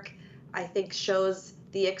of Arc, I think, shows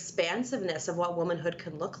the expansiveness of what womanhood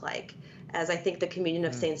can look like, as I think the Communion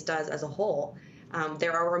of Saints does as a whole.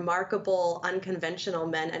 There are remarkable, unconventional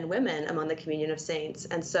men and women among the Communion of Saints.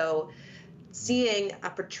 And so seeing a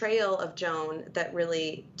portrayal of Joan that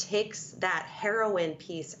really takes that heroine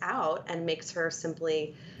piece out and makes her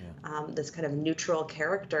simply this kind of neutral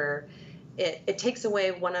character, it takes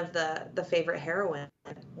away one of the favorite heroines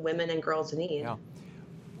women and girls need. Yeah.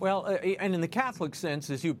 Well, and in the Catholic sense,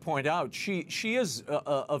 as you point out, she is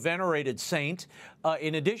a venerated saint,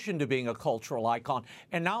 in addition to being a cultural icon.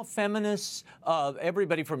 And now feminists,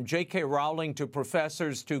 everybody from J.K. Rowling to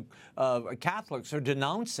professors to Catholics, are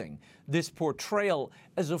denouncing this portrayal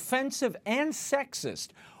as offensive and sexist.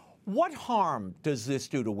 What harm does this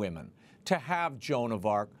do to women, to have Joan of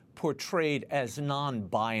Arc portrayed as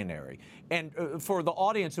non-binary? And for the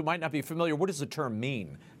audience who might not be familiar, what does the term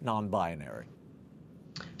mean, non-binary?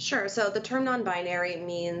 Sure. So the term non-binary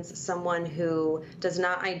means someone who does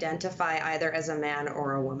not identify either as a man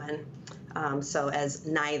or a woman, so as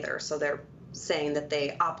neither. So they're saying that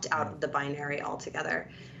they opt out of the binary altogether.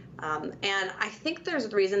 And I think there's a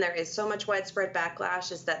reason there is so much widespread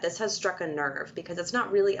backlash is that this has struck a nerve, because it's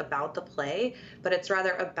not really about the play, but it's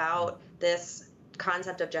rather about this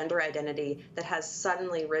concept of gender identity that has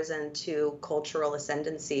suddenly risen to cultural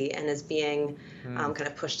ascendancy and is being kind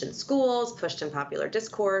of pushed in schools, pushed in popular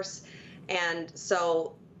discourse. And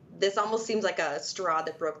so this almost seems like a straw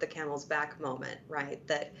that broke the camel's back moment, right?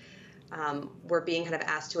 That we're being kind of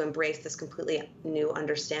asked to embrace this completely new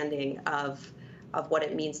understanding of what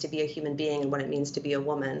it means to be a human being and what it means to be a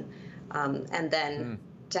woman. And then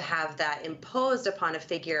to have that imposed upon a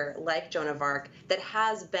figure like Joan of Arc that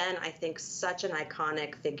has been, I think, such an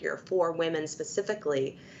iconic figure for women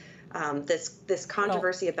specifically. This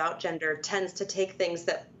controversy about gender tends to take things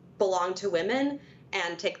that belong to women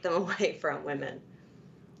and take them away from women.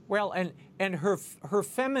 Well, and her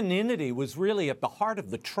femininity was really at the heart of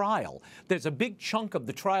the trial. There's a big chunk of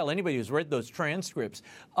the trial. Anybody who's read those transcripts,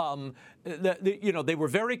 they were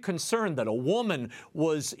very concerned that a woman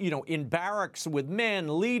was, in barracks with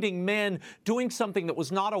men, leading men, doing something that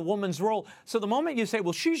was not a woman's role. So the moment you say,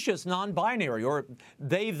 well, she's just non-binary, or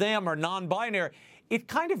they, them are non-binary, it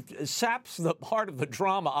kind of saps the heart of the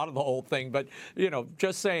drama out of the whole thing. But,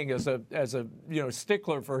 just saying as a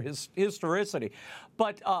stickler for historicity.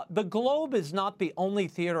 But the Globe is not the only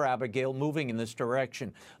theater, Abigail, moving in this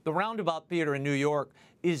direction. The Roundabout Theater in New York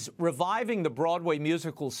is reviving the Broadway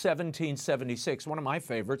musical 1776, one of my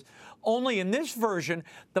favorites. Only in this version,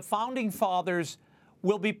 the Founding Fathers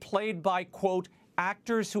will be played by, quote,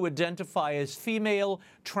 actors who identify as female,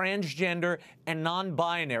 transgender, and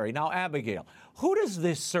non-binary. Now, Abigail, who does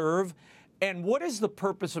this serve, and what is the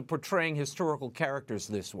purpose of portraying historical characters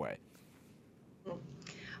this way?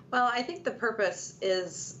 Well, I think the purpose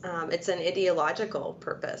is it's an ideological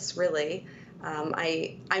purpose, really. I'm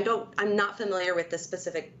not familiar with the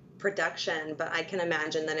specific production, but I can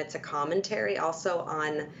imagine that it's a commentary also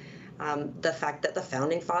on the fact that the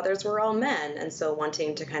Founding Fathers were all men, and so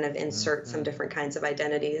wanting to kind of insert some different kinds of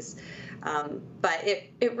identities. But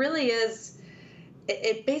it really is,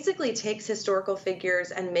 it basically takes historical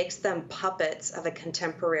figures and makes them puppets of a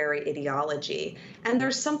contemporary ideology. And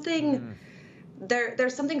there's something,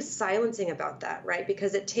 there's something silencing about that, right?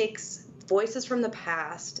 Because it takes voices from the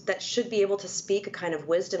past that should be able to speak a kind of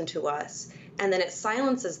wisdom to us, and then it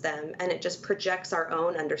silences them and it just projects our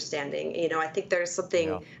own understanding. I think there's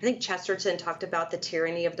something, I think Chesterton talked about the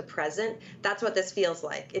tyranny of the present. That's what this feels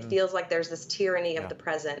like. It feels like there's this tyranny of the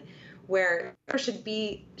present, where there should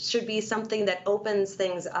be something that opens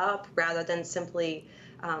things up rather than simply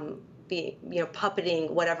puppeting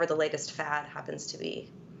whatever the latest fad happens to be.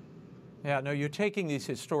 Yeah, no, you're taking these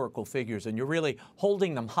historical figures and you're really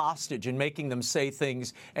holding them hostage and making them say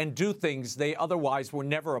things and do things they otherwise were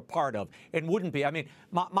never a part of and wouldn't be. I mean,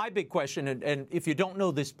 my big question, and if you don't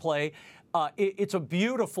know this play, it's a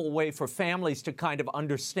beautiful way for families to kind of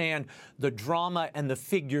understand the drama and the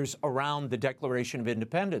figures around the Declaration of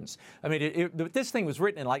Independence. I mean, this thing was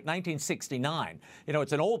written in like 1969. You know,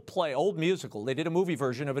 it's an old play, old musical. They did a movie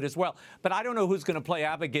version of it as well. But I don't know who's going to play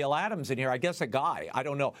Abigail Adams in here. I guess a guy. I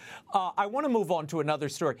don't know. I want to move on to another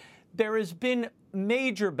story. There has been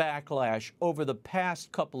major backlash over the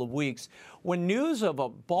past couple of weeks when news of a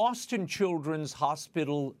Boston Children's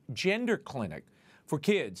Hospital gender clinic for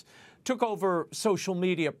kids took over social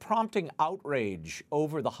media, prompting outrage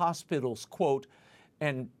over the hospital's, quote,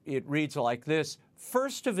 and it reads like this,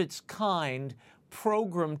 first of its kind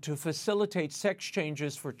program to facilitate sex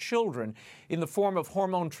changes for children in the form of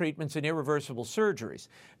hormone treatments and irreversible surgeries.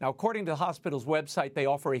 Now, according to the hospital's website, they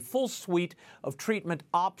offer a full suite of treatment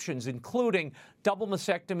options, including double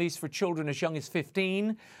mastectomies for children as young as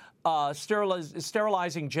 15,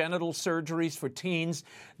 sterilizing genital surgeries for teens.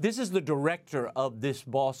 This is the director of this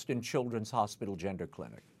Boston Children's Hospital gender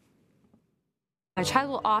clinic. A child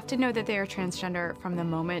will often know that they are transgender from the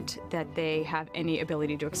moment that they have any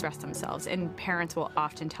ability to express themselves, and parents will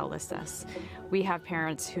often tell us this. We have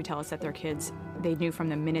parents who tell us that their kids, they knew from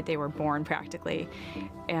the minute they were born practically,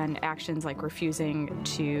 and actions like refusing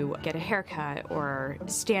to get a haircut or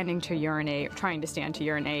standing to urinate, trying to stand to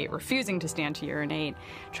urinate, refusing to stand to urinate,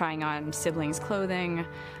 trying on siblings' clothing,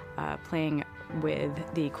 playing with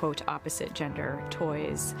the, quote, opposite gender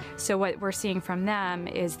toys. So what we're seeing from them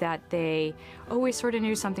is that they always sort of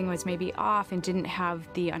knew something was maybe off and didn't have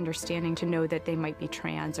the understanding to know that they might be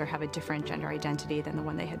trans or have a different gender identity than the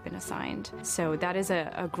one they had been assigned. So that is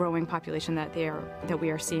a growing population that we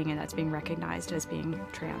are seeing, and that's being recognized as being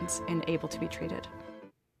trans and able to be treated.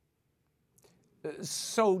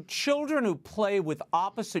 So children who play with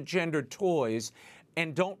opposite gender toys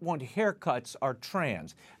and don't want haircuts are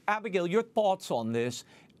trans. Abigail, your thoughts on this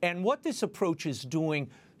and what this approach is doing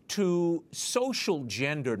to social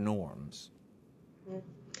gender norms?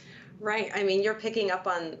 Right. I mean, you're picking up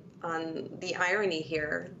on the irony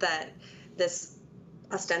here that this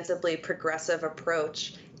ostensibly progressive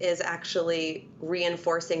approach is actually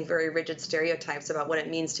reinforcing very rigid stereotypes about what it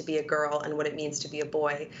means to be a girl and what it means to be a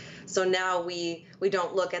boy. So now we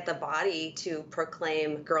don't look at the body to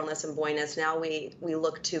proclaim girlness and boyness. Now we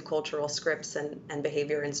look to cultural scripts and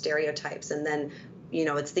behavior and stereotypes. And then, you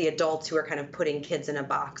know, it's the adults who are kind of putting kids in a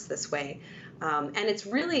box this way. And it's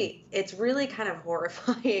really kind of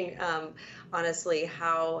horrifying, honestly,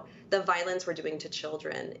 how the violence we're doing to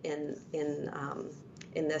children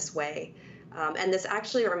in this way. And this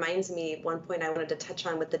actually reminds me, one point I wanted to touch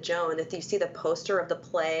on with the Joan, if you see the poster of the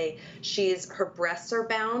play, her breasts are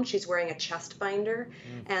bound, she's wearing a chest binder,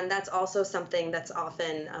 and that's also something that's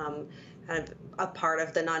often kind of a part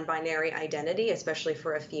of the non-binary identity, especially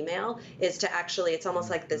for a female, is to actually, it's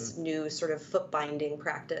almost like this new sort of foot binding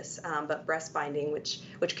practice, but breast binding, which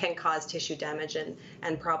can cause tissue damage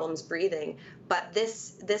and problems breathing. But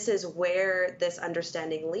this is where this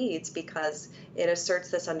understanding leads, because it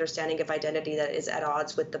asserts this understanding of identity that is at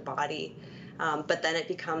odds with the body, but then it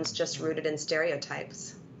becomes just rooted in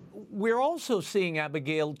stereotypes. We're also seeing,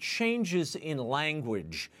 Abigail, changes in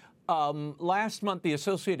language. Last month, the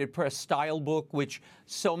Associated Press style book, which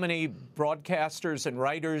so many broadcasters and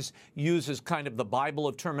writers use as kind of the Bible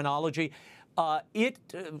of terminology, it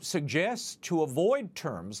suggests to avoid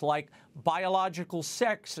terms like biological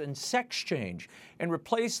sex and sex change and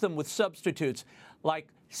replace them with substitutes like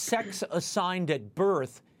sex assigned at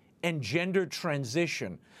birth and gender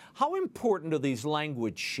transition. How important are these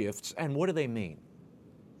language shifts, and what do they mean?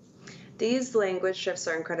 These language shifts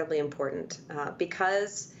are incredibly important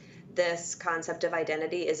because this concept of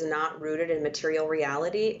identity is not rooted in material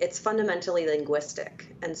reality. It's fundamentally linguistic,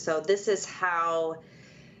 and so this is how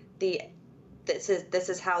the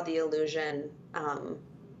illusion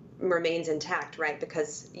remains intact, right?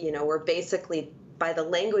 Because, you know, we're basically, by the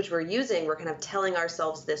language we're using, we're kind of telling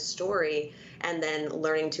ourselves this story and then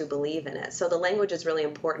learning to believe in it. So the language is really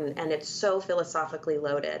important, and it's so philosophically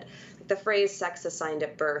loaded. The phrase sex assigned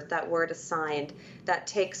at birth, that word assigned, that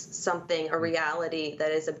takes something, a reality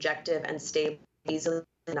that is objective and stable, easily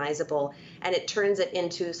recognizable, and it turns it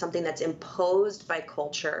into something that's imposed by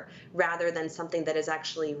culture rather than something that is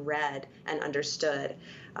actually read and understood.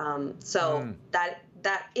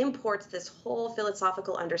 That imports this whole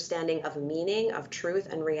philosophical understanding of meaning, of truth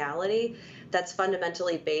and reality that's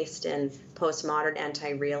fundamentally based in postmodern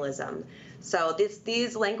anti-realism. So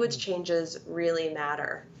these language changes really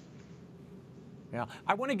matter. Yeah,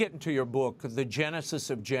 I want to get into your book, The Genesis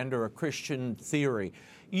of Gender, A Christian Theory.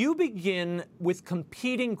 You begin with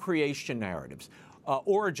competing creation narratives,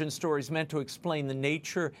 origin stories meant to explain the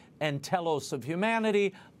nature and telos of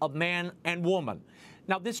humanity, of man and woman.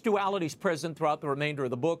 Now, this duality is present throughout the remainder of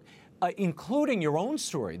the book, including your own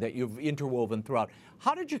story that you've interwoven throughout.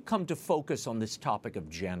 How did you come to focus on this topic of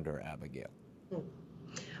gender, Abigail?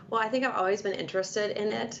 Well, I think I've always been interested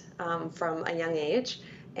in it from a young age.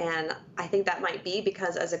 And I think that might be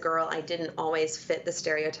because as a girl, I didn't always fit the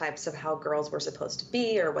stereotypes of how girls were supposed to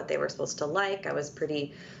be or what they were supposed to like. I was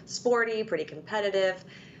pretty sporty, pretty competitive.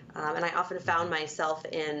 And I often found myself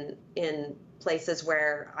in places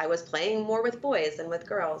where I was playing more with boys than with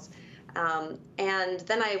girls. And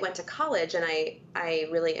then I went to college and I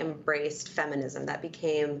really embraced feminism. That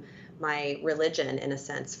became my religion in a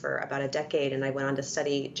sense for about a decade. And I went on to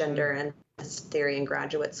study gender and theory in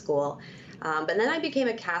graduate school. But then I became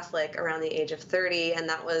a Catholic around the age of 30, and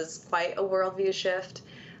that was quite a worldview shift.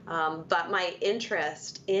 But my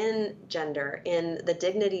interest in gender, in the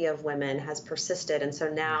dignity of women, has persisted. And so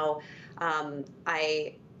now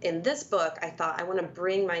in this book, I thought I want to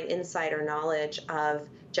bring my insider knowledge of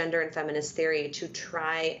gender and feminist theory to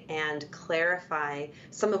try and clarify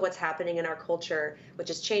some of what's happening in our culture, which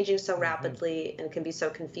is changing so rapidly and can be so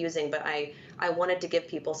confusing. But I wanted to give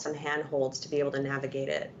people some handholds to be able to navigate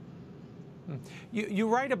it. You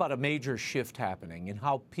write about a major shift happening in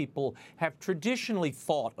how people have traditionally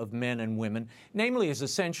thought of men and women, namely as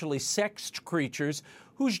essentially sexed creatures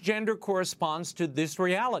whose gender corresponds to this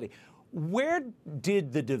reality. Where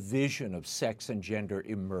did the division of sex and gender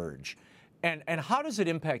emerge? And how does it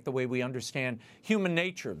impact the way we understand human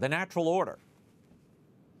nature, the natural order?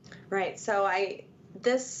 Right. So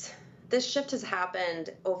this shift has happened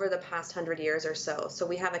over the past 100 years or so. So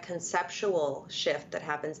we have a conceptual shift that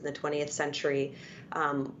happens in the 20th century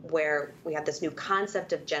where we have this new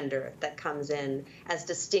concept of gender that comes in as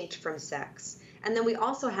distinct from sex. And then we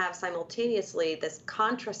also have simultaneously this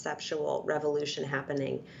contraceptual revolution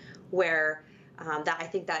happening where I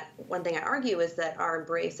think that one thing I argue is that our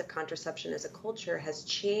embrace of contraception as a culture has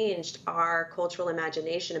changed our cultural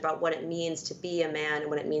imagination about what it means to be a man and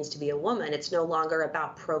what it means to be a woman. It's no longer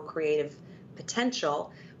about procreative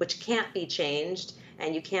potential, which can't be changed,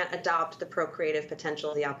 and you can't adopt the procreative potential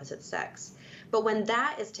of the opposite sex. But when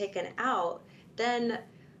that is taken out, then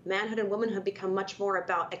manhood and womanhood become much more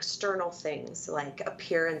about external things like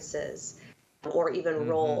appearances, or even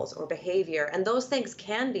roles or behavior, and those things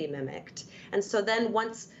can be mimicked. And so then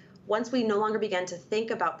once we no longer began to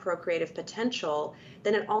think about procreative potential,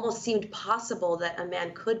 then it almost seemed possible that a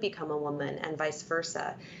man could become a woman and vice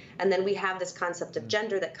versa. And then we have this concept of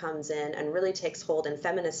gender that comes in and really takes hold in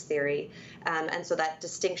feminist theory. And so that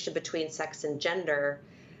distinction between sex and gender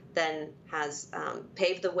then has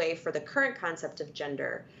paved the way for the current concept of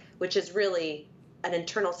gender, which is really an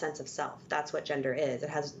internal sense of self. That's what gender is. It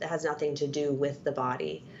has nothing to do with the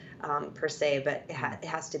body per se, but it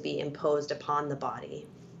has to be imposed upon the body.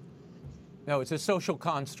 No, it's a social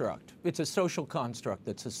construct. It's a social construct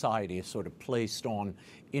that society has sort of placed on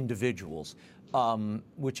individuals,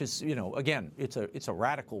 which is, again, it's a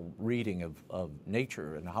radical reading of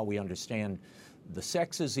nature and how we understand the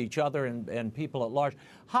sexes, each other, and people at large.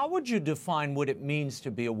 How would you define what it means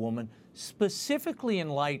to be a woman, specifically in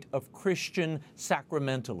light of Christian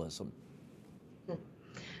sacramentalism?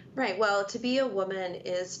 Right. Well, to be a woman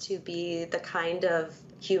is to be the kind of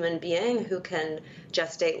human being who can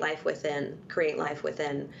gestate life within, create life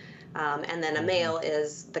within. And then a male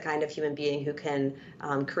is the kind of human being who can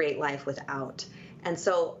create life without. And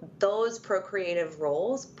so those procreative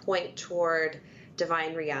roles point toward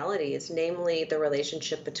divine realities, namely the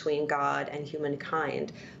relationship between God and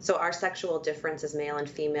humankind. So our sexual difference as male and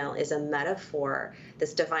female is a metaphor,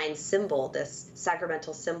 this divine symbol, this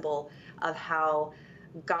sacramental symbol of how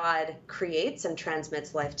God creates and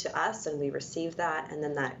transmits life to us, and we receive that, and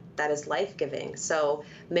then that is life-giving. So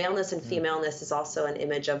maleness and femaleness is also an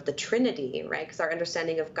image of the Trinity, right? Because our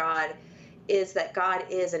understanding of God is that God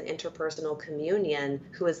is an interpersonal communion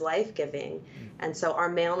who is life-giving. And so our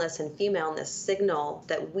maleness and femaleness signal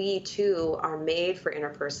that we too are made for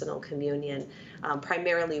interpersonal communion,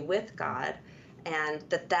 primarily with God, and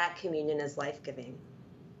that communion is life-giving.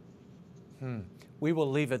 We will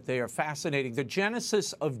leave it there. Fascinating. The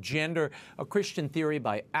Genesis of Gender, A Christian Theory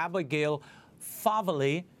by Abigail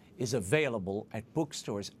Favale is available at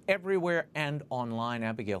bookstores everywhere and online.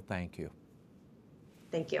 Abigail, thank you.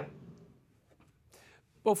 Thank you.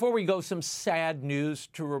 Before we go, some sad news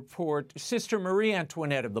to report. Sister Marie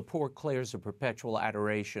Antoinette of the Poor Clares of Perpetual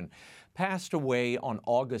Adoration passed away on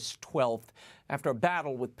August 12th after a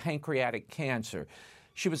battle with pancreatic cancer.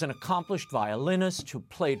 She was an accomplished violinist who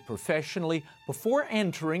played professionally before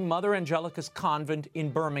entering Mother Angelica's convent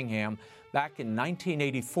in Birmingham back in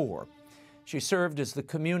 1984. She served as the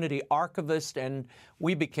community archivist, and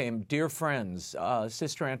we became dear friends.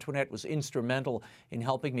 Sister Antoinette was instrumental in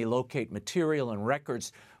helping me locate material and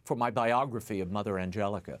records for my biography of Mother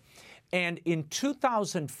Angelica. And in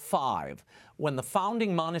 2005, when the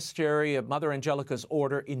founding monastery of Mother Angelica's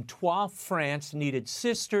order in Troyes, France, needed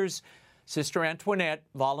sisters, Sister Antoinette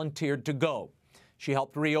volunteered to go. She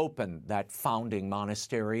helped reopen that founding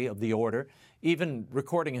monastery of the order, even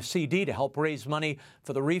recording a CD to help raise money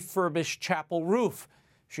for the refurbished chapel roof.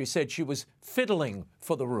 She said she was fiddling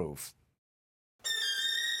for the roof.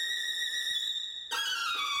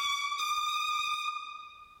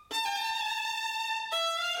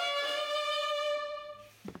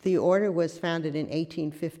 The order was founded in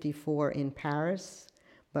 1854 in Paris,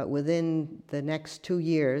 but within the next 2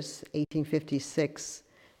 years, 1856,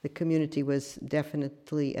 the community was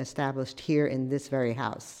definitely established here in this very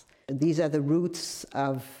house. These are the roots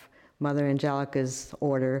of Mother Angelica's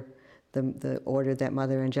order, the order that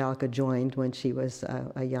Mother Angelica joined when she was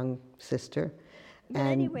a young sister, and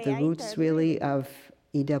anyway, the roots really of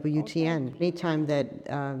EWTN. Anytime that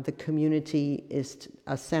the community is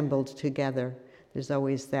assembled together, there's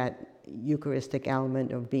always that Eucharistic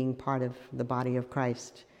element of being part of the body of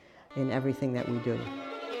Christ in everything that we do.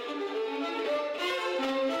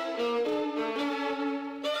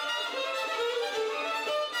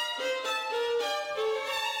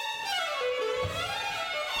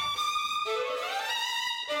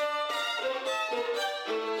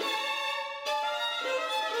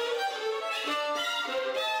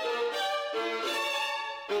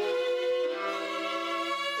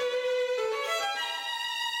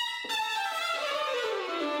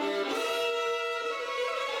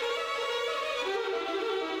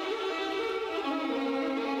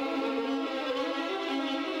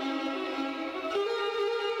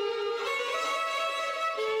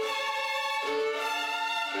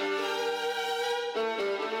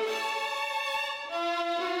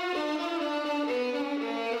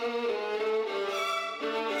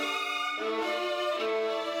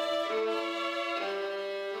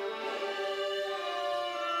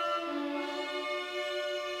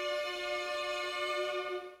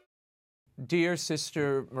 Dear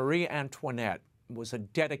Sister Marie Antoinette was a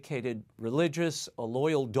dedicated religious, a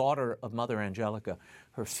loyal daughter of Mother Angelica.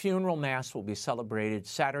 Her funeral mass will be celebrated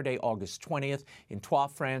Saturday, August 20th in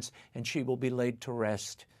Troyes, France, and she will be laid to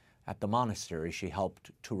rest at the monastery she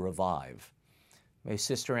helped to revive. May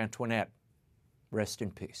Sister Antoinette rest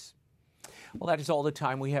in peace. Well, that is all the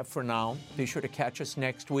time we have for now. Be sure to catch us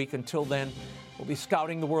next week. Until then, we'll be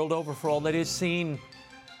scouting the world over for all that is seen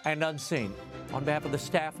and unseen. On behalf of the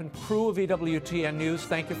staff and crew of EWTN News,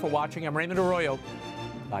 thank you for watching. I'm Raymond Arroyo.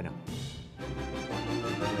 Bye now.